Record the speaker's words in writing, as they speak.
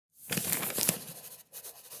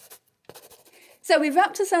So we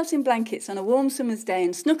wrapped ourselves in blankets on a warm summer's day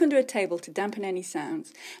and snuck under a table to dampen any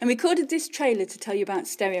sounds, and recorded this trailer to tell you about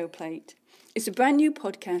Stereoplate. It's a brand new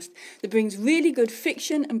podcast that brings really good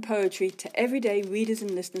fiction and poetry to everyday readers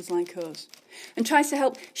and listeners like us, and tries to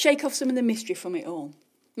help shake off some of the mystery from it all.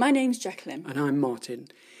 My name's Jacqueline. And I'm Martin.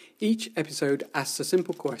 Each episode asks a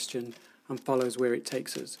simple question and follows where it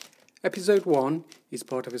takes us. Episode 1 is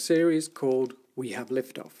part of a series called We Have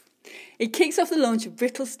Liftoff. It kicks off the launch of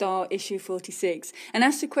Brittle Star issue 46 and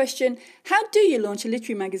asks the question, how do you launch a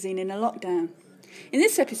literary magazine in a lockdown? In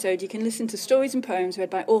this episode, you can listen to stories and poems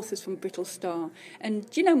read by authors from Brittle Star. And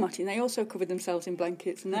do you know, Martin, they also covered themselves in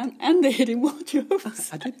blankets and they hid in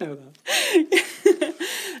wardrobes. I did know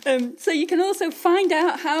that. So you can also find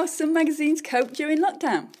out how some magazines cope during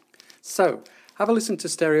lockdown. So, have a listen to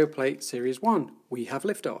Stereoplate Series 1, We Have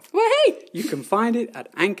Liftoff. Hey! You can find it at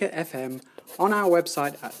Anchor FM, on our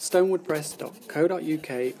website at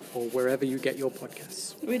stonewoodpress.co.uk or wherever you get your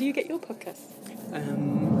podcasts. Where do you get your podcasts?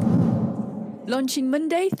 Launching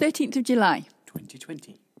Monday, 13th of July.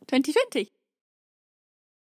 2020. 2020.